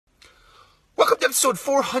Welcome to episode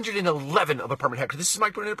 411 of Apartment Hacker. This is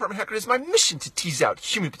Mike Burnett, Apartment Hacker. It is my mission to tease out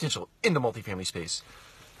human potential in the multifamily space.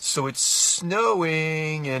 So it's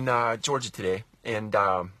snowing in Georgia today, and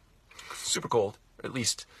super cold, or at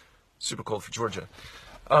least super cold for Georgia.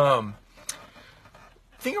 The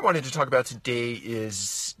thing I wanted to talk about today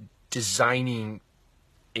is designing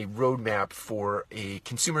a roadmap for a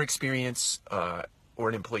consumer experience or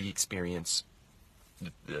an employee experience,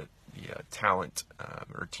 the talent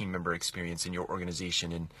or team member experience in your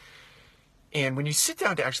organization. And when you sit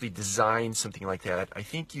down to actually design something like that, I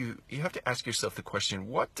think you have to ask yourself the question,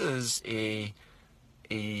 what does a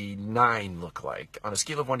 9 look like? On a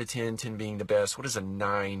scale of 1 to 10, 10 being the best, what does a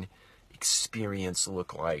 9 experience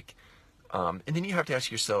look like? And then you have to ask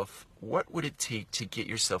yourself, what would it take to get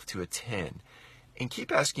yourself to a 10? And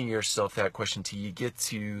keep asking yourself that question till you get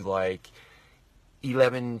to like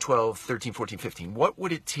 11, 12, 13, 14, 15. What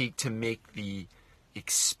would it take to make the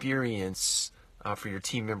experience for your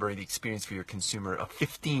team member, the experience for your consumer, a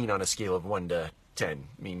 15 on a scale of 1 to 10,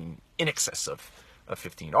 meaning in excess of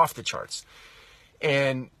 15, off the charts?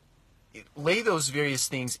 And lay those various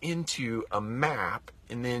things into a map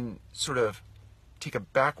and then sort of take a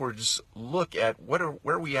backwards look at where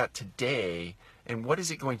are we at today and what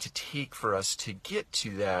is it going to take for us to get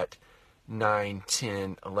to that 9,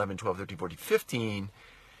 10, 11, 12, 13, 14, 15,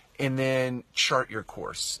 and then chart your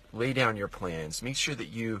course, lay down your plans, make sure that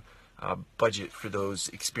you budget for those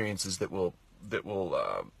experiences that will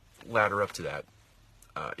ladder up to that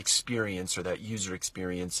experience or that user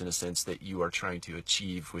experience in a sense that you are trying to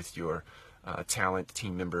achieve with your talent,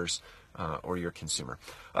 team members, or your consumer.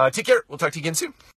 Take care. We'll talk to you again soon.